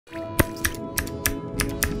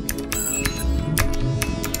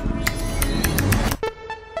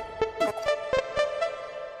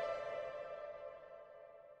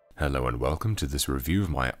Hello and welcome to this review of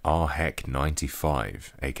my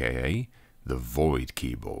AHEK95, aka the Void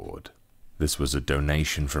Keyboard. This was a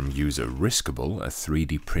donation from user Riskable, a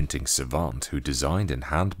 3D printing savant who designed and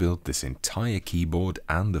hand-built this entire keyboard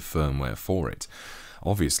and the firmware for it.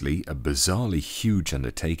 Obviously, a bizarrely huge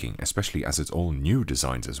undertaking, especially as it's all new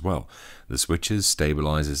designs as well. The switches,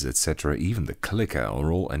 stabilizers, etc., even the clicker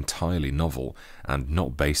are all entirely novel and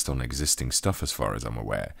not based on existing stuff as far as I'm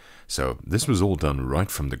aware. So this was all done right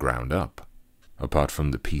from the ground up. Apart from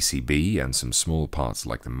the PCB and some small parts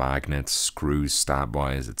like the magnets, screws, stab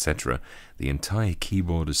wires, etc., the entire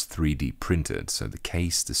keyboard is 3D printed, so the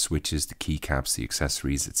case, the switches, the keycaps, the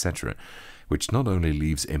accessories, etc., which not only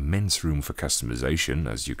leaves immense room for customization,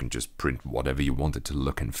 as you can just print whatever you want it to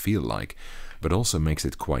look and feel like, but also makes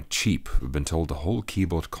it quite cheap. We've been told the whole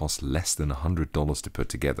keyboard costs less than $100 to put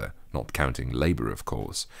together, not counting labor of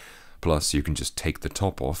course. Plus you can just take the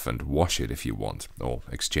top off and wash it if you want, or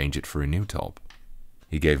exchange it for a new top.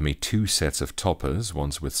 He gave me two sets of toppers,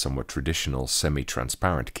 one with somewhat traditional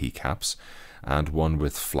semi-transparent keycaps, and one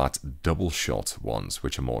with flat double-shot ones,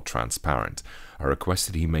 which are more transparent. I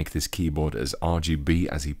requested he make this keyboard as RGB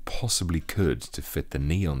as he possibly could to fit the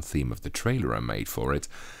neon theme of the trailer I made for it,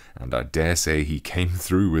 and I dare say he came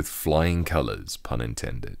through with flying colors, pun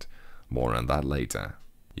intended. More on that later.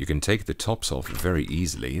 You can take the tops off very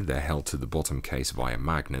easily. They're held to the bottom case via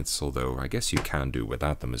magnets, although I guess you can do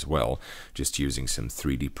without them as well, just using some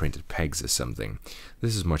 3D printed pegs or something.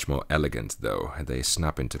 This is much more elegant though. They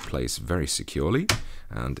snap into place very securely,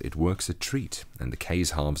 and it works a treat. And the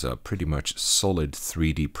case halves are pretty much solid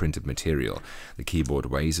 3D printed material. The keyboard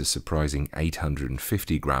weighs a surprising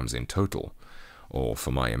 850 grams in total. Or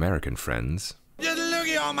for my American friends,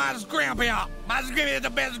 on my scrimp here. My scrimp is the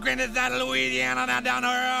best scrimp inside of Louisiana. Now down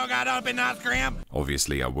here, got up in that scrimp.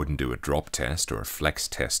 Obviously, I wouldn't do a drop test or a flex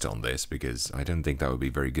test on this because I don't think that would be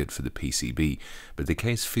very good for the PCB, but the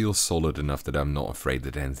case feels solid enough that I'm not afraid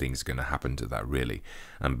that anything's going to happen to that really.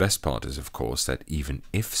 And best part is of course that even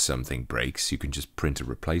if something breaks, you can just print a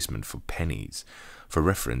replacement for pennies. For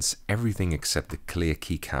reference, everything except the clear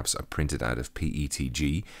keycaps are printed out of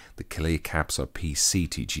PETG, the clear caps are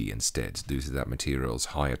PCTG instead, due to that material's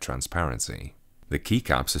higher transparency. The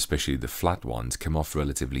keycaps, especially the flat ones, come off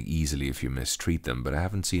relatively easily if you mistreat them, but I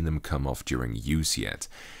haven't seen them come off during use yet.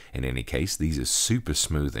 In any case, these are super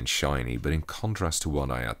smooth and shiny, but in contrast to what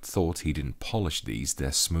I had thought, he didn't polish these,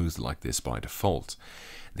 they're smooth like this by default.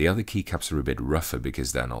 The other keycaps are a bit rougher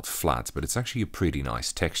because they're not flat, but it's actually a pretty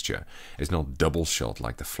nice texture. It's not double shot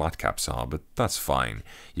like the flat caps are, but that's fine.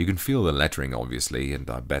 You can feel the lettering obviously, and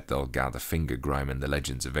I bet they'll gather finger grime in the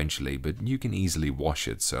legends eventually, but you can easily wash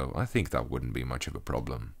it, so I think that wouldn't be much of a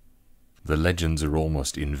problem. The legends are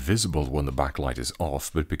almost invisible when the backlight is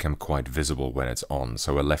off, but become quite visible when it's on,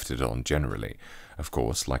 so I left it on generally. Of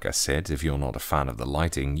course, like I said, if you're not a fan of the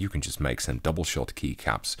lighting, you can just make some double-shot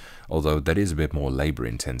keycaps, although that is a bit more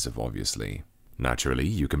labor-intensive obviously. Naturally,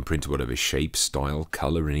 you can print whatever shape, style,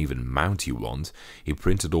 color, and even mount you want. He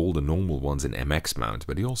printed all the normal ones in MX mount,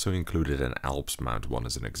 but he also included an Alps mount one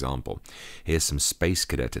as an example. Here's some Space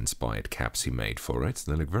Cadet inspired caps he made for it.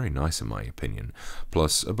 They look very nice in my opinion.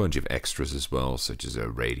 Plus a bunch of extras as well, such as a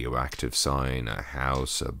radioactive sign, a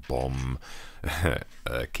house, a bomb,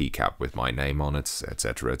 a keycap with my name on it,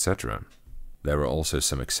 etc, etc. There are also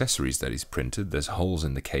some accessories that he's printed. There's holes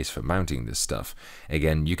in the case for mounting this stuff.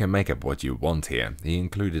 Again, you can make up what you want here. He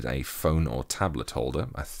included a phone or tablet holder.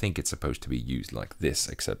 I think it's supposed to be used like this,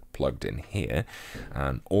 except plugged in here.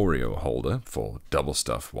 An Oreo holder for double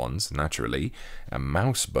stuff ones, naturally. A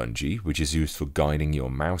mouse bungee, which is used for guiding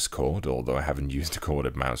your mouse cord, although I haven't used a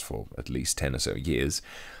corded mouse for at least 10 or so years.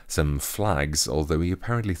 Some flags, although he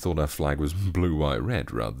apparently thought our flag was blue, white,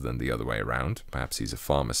 red rather than the other way around. Perhaps he's a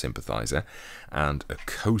farmer sympathizer. And a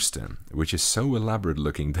coaster, which is so elaborate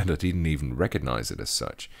looking that I didn't even recognize it as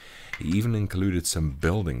such. He even included some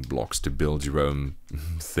building blocks to build your own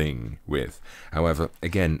thing with. However,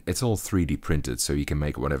 again, it's all 3D printed, so you can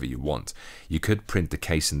make whatever you want. You could print the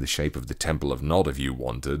case in the shape of the Temple of Nod if you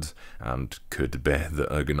wanted, and could bear the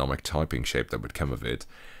ergonomic typing shape that would come of it.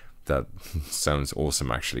 That sounds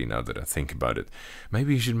awesome actually now that I think about it.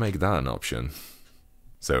 Maybe you should make that an option.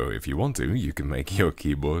 So if you want to, you can make your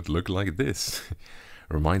keyboard look like this.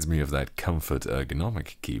 Reminds me of that Comfort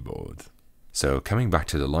ergonomic keyboard. So coming back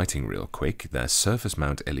to the lighting real quick, they're surface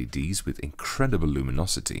mount LEDs with incredible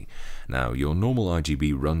luminosity. Now your normal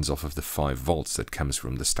RGB runs off of the 5 volts that comes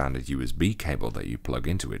from the standard USB cable that you plug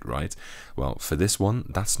into it, right? Well, for this one,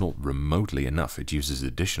 that's not remotely enough. It uses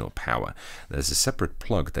additional power. There's a separate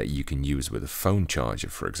plug that you can use with a phone charger,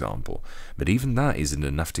 for example. But even that isn't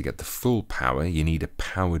enough to get the full power. You need a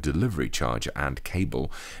power delivery charger and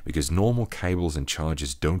cable, because normal cables and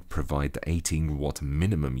chargers don't provide the 18 watt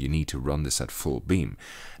minimum you need to run this at full beam.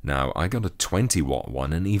 Now I got a 20 watt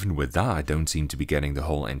one, and even with that I don't seem to be getting the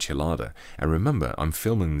whole enchilada. And remember, I'm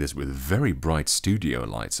filming this with very bright studio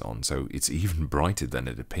lights on, so it's even brighter than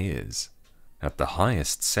it appears. At the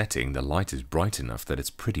highest setting, the light is bright enough that it's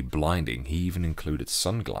pretty blinding. He even included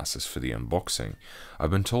sunglasses for the unboxing.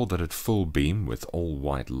 I've been told that at full beam, with all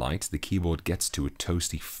white light, the keyboard gets to a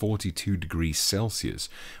toasty 42 degrees Celsius,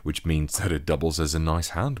 which means that it doubles as a nice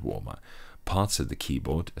hand warmer. Parts of the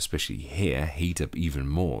keyboard, especially here, heat up even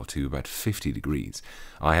more to about 50 degrees.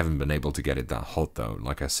 I haven't been able to get it that hot though.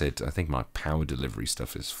 Like I said, I think my power delivery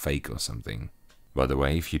stuff is fake or something. By the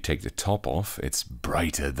way, if you take the top off, it's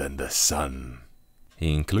brighter than the sun.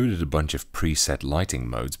 He included a bunch of preset lighting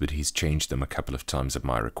modes, but he's changed them a couple of times at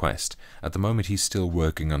my request. At the moment he's still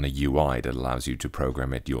working on a UI that allows you to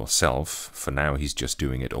program it yourself. For now he's just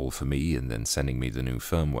doing it all for me and then sending me the new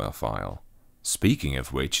firmware file. Speaking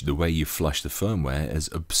of which, the way you flush the firmware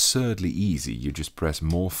is absurdly easy. You just press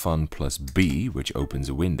more fun plus B, which opens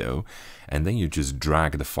a window, and then you just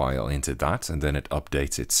drag the file into that, and then it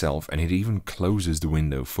updates itself, and it even closes the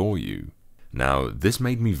window for you. Now, this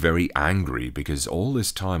made me very angry, because all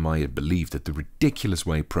this time I had believed that the ridiculous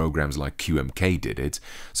way programs like QMK did it,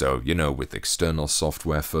 so, you know, with external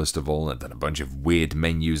software first of all, and then a bunch of weird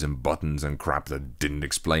menus and buttons and crap that didn't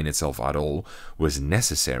explain itself at all, was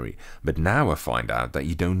necessary. But now I find out that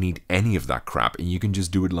you don't need any of that crap, and you can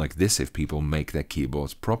just do it like this if people make their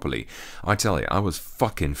keyboards properly. I tell you, I was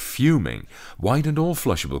fucking fuming. Why don't all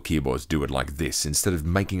flushable keyboards do it like this, instead of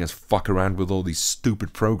making us fuck around with all these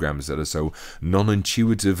stupid programs that are so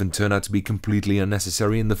non-intuitive and turn out to be completely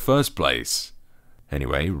unnecessary in the first place?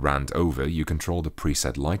 Anyway, rant over, you control the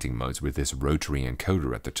preset lighting modes with this rotary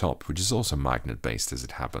encoder at the top, which is also magnet-based as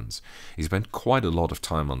it happens. He spent quite a lot of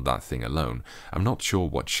time on that thing alone. I'm not sure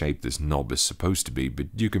what shape this knob is supposed to be, but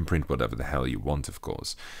you can print whatever the hell you want, of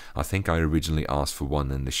course. I think I originally asked for one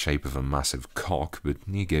in the shape of a massive cock, but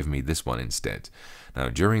he gave me this one instead. Now,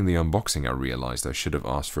 during the unboxing I realized I should have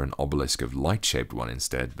asked for an obelisk of light-shaped one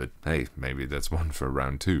instead, but hey, maybe that's one for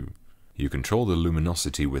round 2. You control the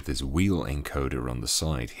luminosity with this wheel encoder on the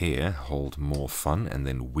side here. Hold more fun and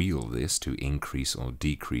then wheel this to increase or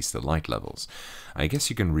decrease the light levels. I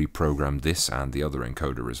guess you can reprogram this and the other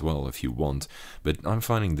encoder as well if you want, but I'm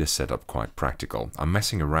finding this setup quite practical. I'm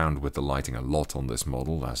messing around with the lighting a lot on this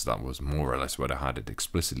model, as that was more or less what I had it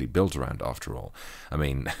explicitly built around after all. I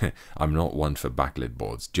mean, I'm not one for backlit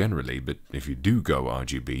boards generally, but if you do go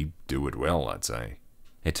RGB, do it well, I'd say.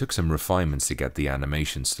 It took some refinements to get the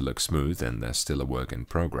animations to look smooth, and they're still a work in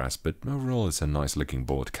progress, but overall it's a nice looking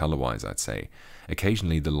board color-wise, I'd say.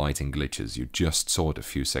 Occasionally the lighting glitches. You just saw it a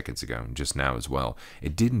few seconds ago, and just now as well.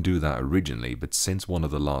 It didn't do that originally, but since one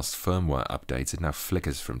of the last firmware updates, it now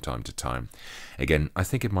flickers from time to time. Again, I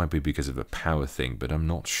think it might be because of a power thing, but I'm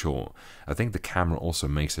not sure. I think the camera also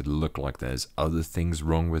makes it look like there's other things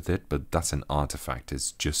wrong with it, but that's an artifact.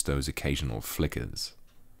 It's just those occasional flickers.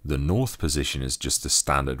 The north position is just the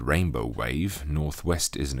standard rainbow wave.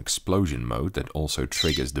 Northwest is an explosion mode that also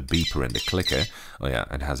triggers the beeper and the clicker. Oh yeah,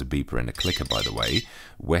 it has a beeper and a clicker, by the way.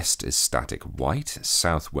 West is static white.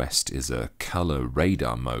 Southwest is a color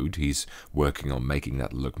radar mode. He's working on making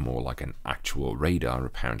that look more like an actual radar,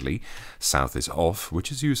 apparently. South is off,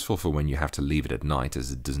 which is useful for when you have to leave it at night,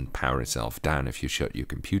 as it doesn't power itself down if you shut your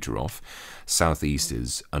computer off. Southeast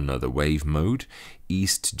is another wave mode.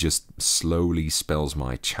 East just slowly spells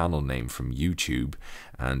my channel name from YouTube,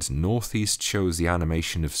 and Northeast shows the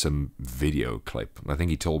animation of some video clip. I think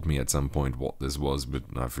he told me at some point what this was, but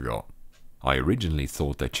I forgot. I originally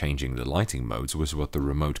thought that changing the lighting modes was what the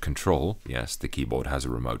remote control, yes, the keyboard has a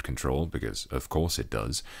remote control, because of course it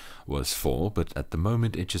does, was for, but at the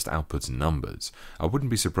moment it just outputs numbers. I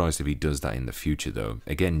wouldn't be surprised if he does that in the future though.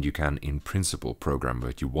 Again, you can in principle program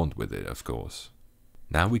what you want with it, of course.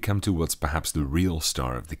 Now we come to what's perhaps the real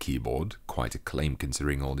star of the keyboard, quite a claim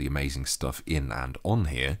considering all the amazing stuff in and on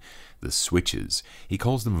here, the switches. He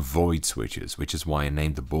calls them void switches, which is why I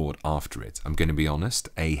named the board after it. I'm going to be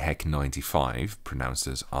honest, AHEK95, pronounced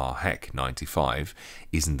as AHEK95,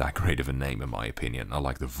 isn't that great of a name in my opinion. I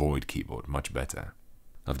like the void keyboard much better.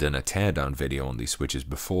 I've done a teardown video on these switches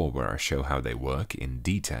before where I show how they work in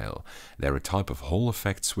detail. They're a type of Hall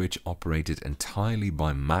effect switch operated entirely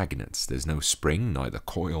by magnets. There's no spring, neither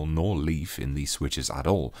coil nor leaf in these switches at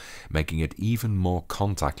all, making it even more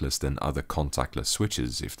contactless than other contactless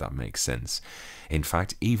switches, if that makes sense. In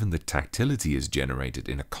fact, even the tactility is generated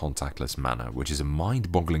in a contactless manner, which is a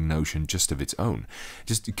mind-boggling notion just of its own.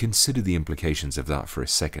 Just consider the implications of that for a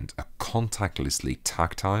second. A contactlessly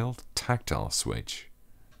tactile switch.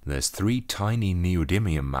 There's 3 tiny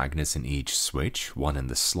neodymium magnets in each switch, one in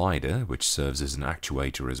the slider, which serves as an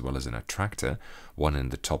actuator as well as an attractor, one in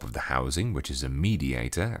the top of the housing, which is a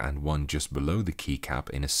mediator, and one just below the keycap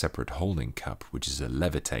in a separate holding cup, which is a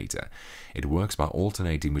levitator. It works by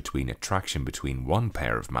alternating between attraction between one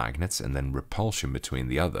pair of magnets and then repulsion between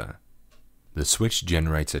the other. The switch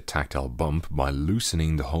generates a tactile bump by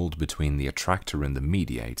loosening the hold between the attractor and the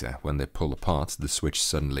mediator. When they pull apart, the switch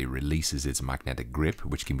suddenly releases its magnetic grip,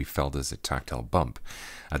 which can be felt as a tactile bump.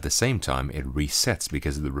 At the same time, it resets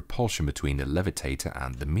because of the repulsion between the levitator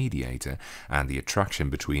and the mediator, and the attraction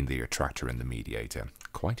between the attractor and the mediator.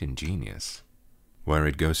 Quite ingenious. Where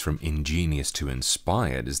it goes from ingenious to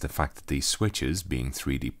inspired is the fact that these switches, being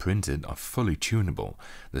 3D printed, are fully tunable.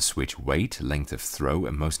 The switch weight, length of throw,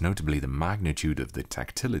 and most notably the magnitude of the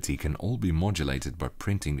tactility can all be modulated by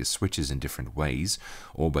printing the switches in different ways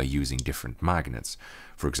or by using different magnets.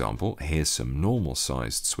 For example, here's some normal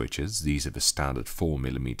sized switches. These have a standard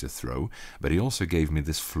 4mm throw, but he also gave me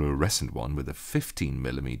this fluorescent one with a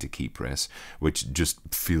 15mm key press, which just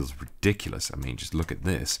feels ridiculous. I mean, just look at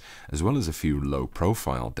this, as well as a few low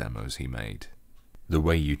profile demos he made. The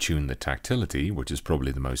way you tune the tactility, which is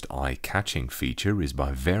probably the most eye-catching feature, is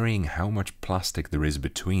by varying how much plastic there is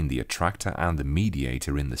between the attractor and the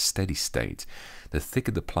mediator in the steady state. The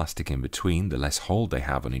thicker the plastic in between, the less hold they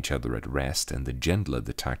have on each other at rest, and the gentler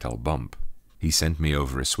the tactile bump. He sent me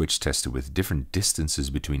over a switch tester with different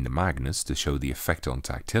distances between the magnets to show the effect on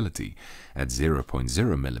tactility. At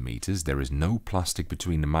 0.0mm there is no plastic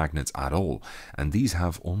between the magnets at all, and these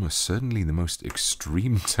have almost certainly the most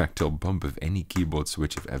extreme tactile bump of any keyboard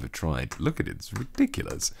switch I've ever tried. Look at it, it's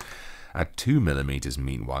ridiculous. At 2mm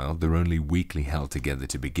meanwhile, they're only weakly held together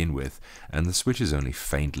to begin with, and the switch is only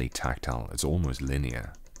faintly tactile, it's almost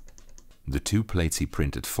linear. The 2 plates he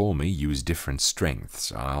printed for me use different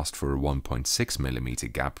strengths. I asked for a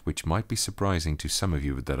 1.6mm gap, which might be surprising to some of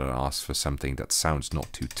you that I asked for something that sounds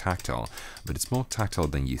not too tactile, but it's more tactile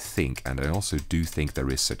than you think, and I also do think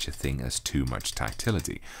there is such a thing as too much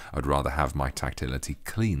tactility. I'd rather have my tactility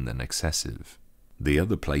clean than excessive. The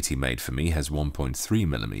other plate he made for me has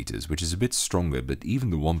 1.3mm, which is a bit stronger, but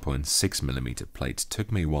even the 1.6mm plate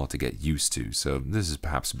took me a while to get used to, so this is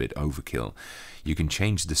perhaps a bit overkill. You can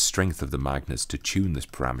change the strength of the magnets to tune this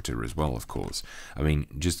parameter as well, of course. I mean,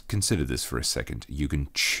 just consider this for a second. You can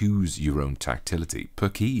choose your own tactility, per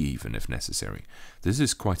key even if necessary. This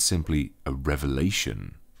is quite simply a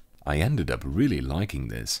revelation. I ended up really liking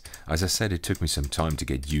this. As I said, it took me some time to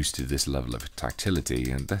get used to this level of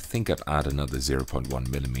tactility, and I think I'd add another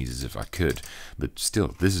 0.1mm if I could, but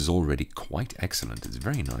still, this is already quite excellent. It's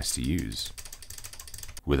very nice to use.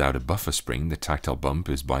 Without a buffer spring, the tactile bump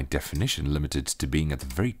is by definition limited to being at the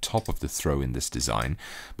very top of the throw in this design,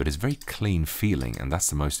 but it's very clean feeling, and that's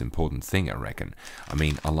the most important thing, I reckon. I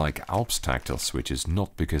mean, I like Alps tactile switches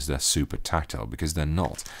not because they're super tactile, because they're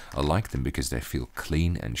not. I like them because they feel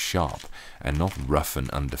clean and sharp, and not rough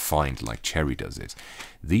and undefined like Cherry does it.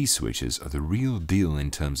 These switches are the real deal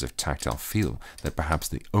in terms of tactile feel. They're perhaps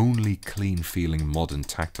the only clean feeling modern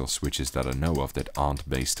tactile switches that I know of that aren't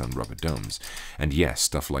based on rubber domes. And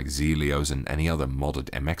yes, stuff like Zelios and any other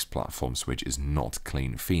modded MX platform switch is not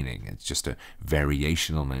clean feeling. It's just a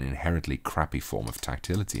variation on an inherently crappy form of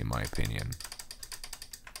tactility in my opinion.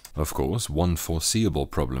 Of course, one foreseeable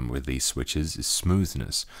problem with these switches is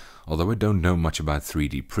smoothness. Although I don't know much about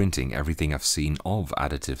 3D printing, everything I've seen of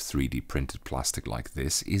additive 3D printed plastic like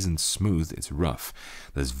this isn't smooth, it's rough.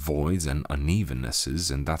 There's voids and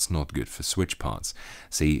unevennesses, and that's not good for switch parts.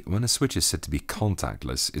 See, when a switch is said to be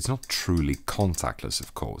contactless, it's not truly contactless,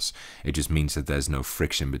 of course. It just means that there's no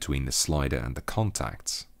friction between the slider and the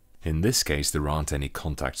contacts. In this case, there aren't any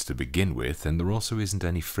contacts to begin with, and there also isn't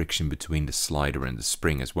any friction between the slider and the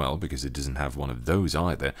spring as well, because it doesn't have one of those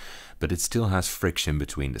either, but it still has friction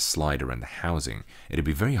between the slider and the housing. It'd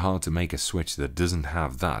be very hard to make a switch that doesn't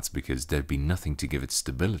have that, because there'd be nothing to give it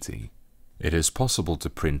stability. It is possible to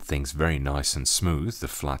print things very nice and smooth. The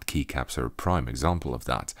flat keycaps are a prime example of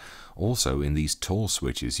that. Also, in these tall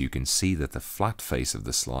switches you can see that the flat face of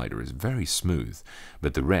the slider is very smooth,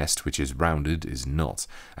 but the rest, which is rounded, is not.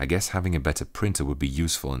 I guess having a better printer would be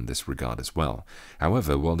useful in this regard as well.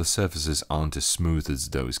 However, while the surfaces aren't as smooth as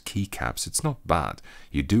those keycaps, it's not bad.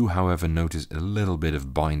 You do, however, notice a little bit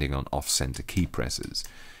of binding on off-center key presses.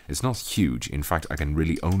 It's not huge. In fact, I can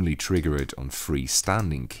really only trigger it on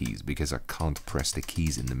freestanding keys because I can't press the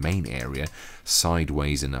keys in the main area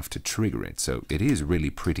sideways enough to trigger it. So it is really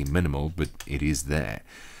pretty minimal, but it is there.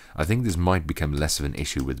 I think this might become less of an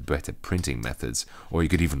issue with better printing methods, or you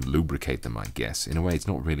could even lubricate them, I guess. In a way, it's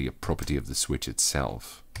not really a property of the switch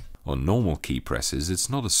itself. On normal key presses, it's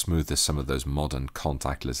not as smooth as some of those modern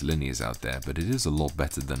contactless linears out there, but it is a lot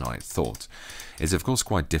better than I thought. It's of course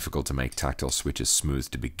quite difficult to make tactile switches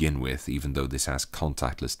smooth to begin with, even though this has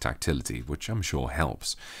contactless tactility, which I'm sure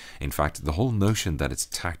helps. In fact, the whole notion that it's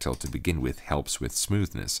tactile to begin with helps with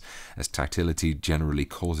smoothness, as tactility generally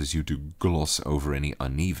causes you to gloss over any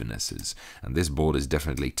unevennesses, and this board is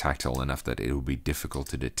definitely tactile enough that it will be difficult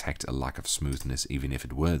to detect a lack of smoothness even if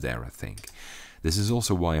it were there, I think. This is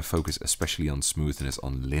also why I focus especially on smoothness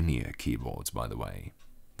on linear keyboards, by the way.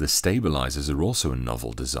 The stabilizers are also a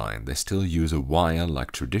novel design. They still use a wire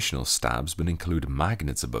like traditional stabs, but include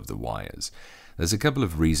magnets above the wires. There's a couple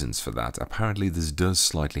of reasons for that. Apparently this does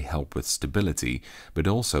slightly help with stability, but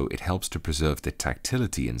also it helps to preserve the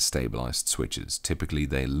tactility in stabilized switches. Typically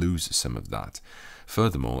they lose some of that.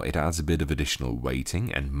 Furthermore, it adds a bit of additional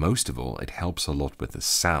weighting, and most of all, it helps a lot with the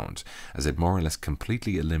sound, as it more or less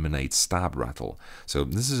completely eliminates stab rattle. So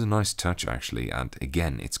this is a nice touch actually, and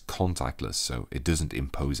again, it's contactless, so it doesn't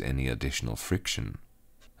impose any additional friction.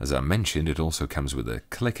 As I mentioned, it also comes with a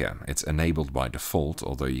clicker. It's enabled by default,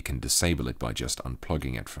 although you can disable it by just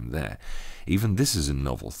unplugging it from there. Even this is a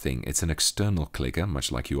novel thing. It's an external clicker,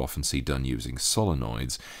 much like you often see done using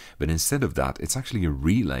solenoids, but instead of that, it's actually a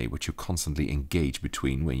relay which you constantly engage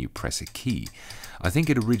between when you press a key. I think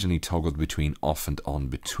it originally toggled between off and on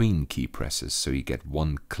between key presses, so you get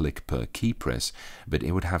one click per key press, but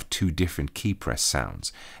it would have two different key press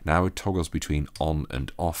sounds. Now it toggles between on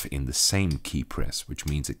and off in the same key press, which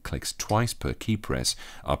means it clicks twice per key press,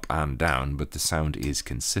 up and down, but the sound is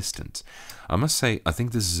consistent. I must say, I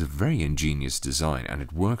think this is a very ingenious design, and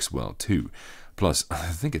it works well too. Plus, I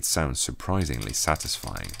think it sounds surprisingly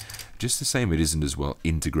satisfying. Just the same, it isn't as well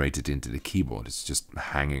integrated into the keyboard, it's just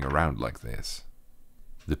hanging around like this.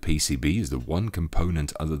 The PCB is the one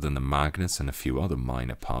component other than the magnets and a few other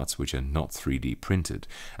minor parts which are not 3D printed,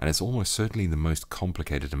 and it's almost certainly the most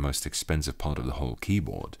complicated and most expensive part of the whole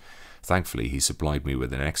keyboard. Thankfully, he supplied me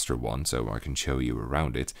with an extra one so I can show you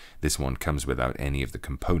around it. This one comes without any of the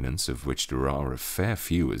components, of which there are a fair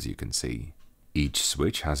few, as you can see. Each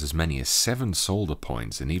switch has as many as 7 solder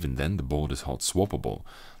points, and even then the board is hot swappable.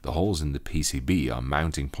 The holes in the PCB are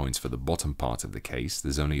mounting points for the bottom part of the case.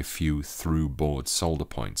 There's only a few through board solder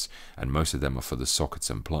points, and most of them are for the sockets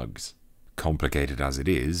and plugs. Complicated as it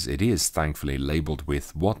is thankfully labeled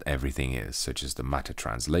with what everything is, such as the matter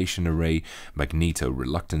translation array, magneto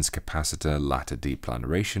reluctance capacitor, lattice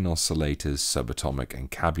deplanaration oscillators, subatomic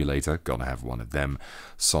encabulator, gotta have one of them,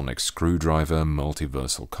 sonic screwdriver,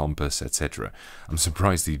 multiversal compass, etc. I'm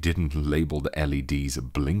surprised he didn't label the LEDs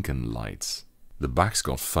blinken lights. The back's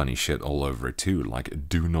got funny shit all over it too, like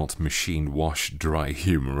do not machine wash, dry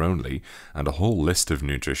humor only, and a whole list of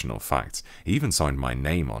nutritional facts. He even signed my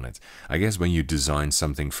name on it. I guess when you design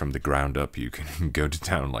something from the ground up, you can go to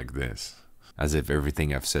town like this. As if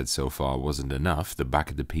everything I've said so far wasn't enough, the back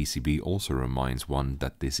of the PCB also reminds one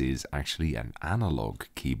that this is actually an analog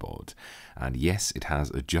keyboard. And yes, it has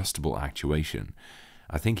adjustable actuation.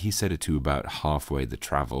 I think he set it to about halfway the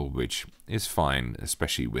travel, which is fine,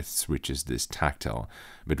 especially with switches this tactile,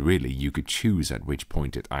 but really you could choose at which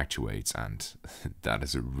point it actuates, and that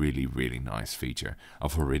is a really, really nice feature.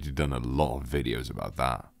 I've already done a lot of videos about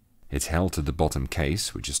that. It's held to the bottom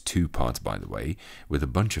case, which is 2 parts by the way, with a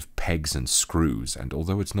bunch of pegs and screws, and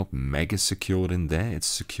although it's not mega secured in there, it's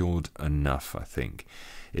secured enough, I think.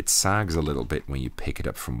 It sags a little bit when you pick it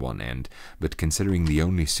up from one end, but considering the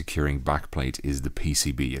only securing backplate is the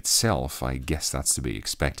PCB itself, I guess that's to be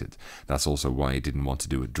expected. That's also why I didn't want to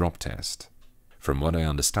do a drop test. From what I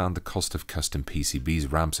understand, the cost of custom PCBs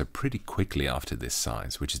ramps up pretty quickly after this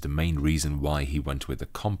size, which is the main reason why he went with a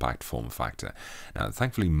compact form factor. Now,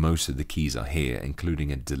 thankfully most of the keys are here, including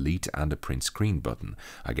a delete and a print screen button.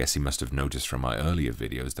 I guess he must have noticed from my earlier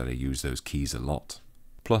videos that I use those keys a lot.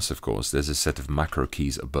 Plus, of course, there's a set of macro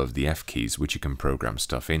keys above the F keys which you can program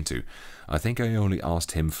stuff into. I think I only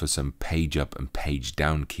asked him for some page up and page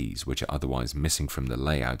down keys, which are otherwise missing from the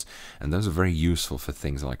layout, and those are very useful for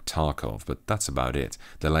things like Tarkov, but that's about it.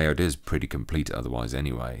 The layout is pretty complete otherwise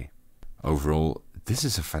anyway. Overall, this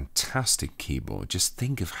is a fantastic keyboard. Just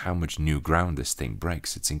think of how much new ground this thing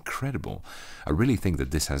breaks. It's incredible. I really think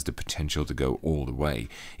that this has the potential to go all the way,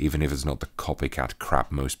 even if it's not the copycat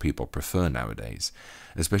crap most people prefer nowadays.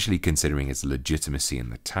 Especially considering its legitimacy in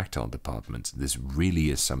the tactile department, this really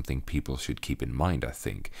is something people should keep in mind, I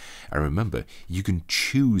think. And remember, you can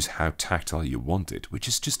choose how tactile you want it, which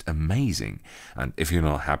is just amazing. And if you're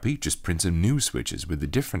not happy, just print some new switches with a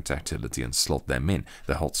different tactility and slot them in.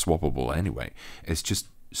 They're hot swappable anyway. It's just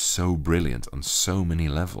so brilliant on so many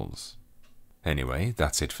levels. Anyway,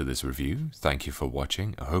 that's it for this review. Thank you for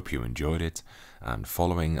watching. I hope you enjoyed it. And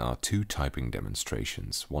following are 2 typing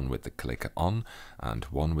demonstrations, one with the clicker on and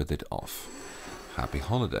one with it off. Happy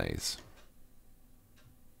holidays.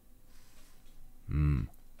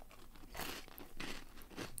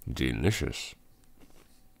 Delicious.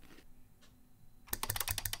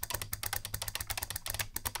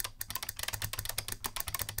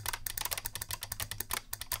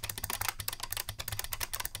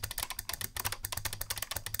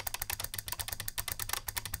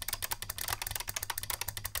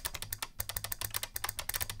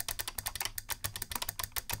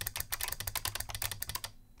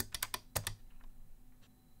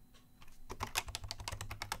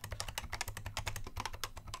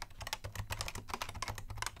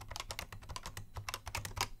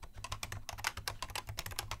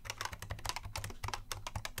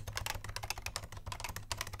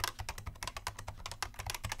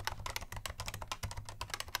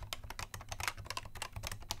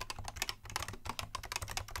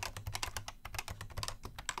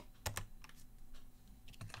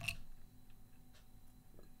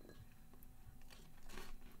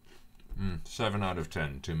 Seven out of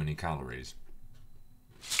 10, too many calories.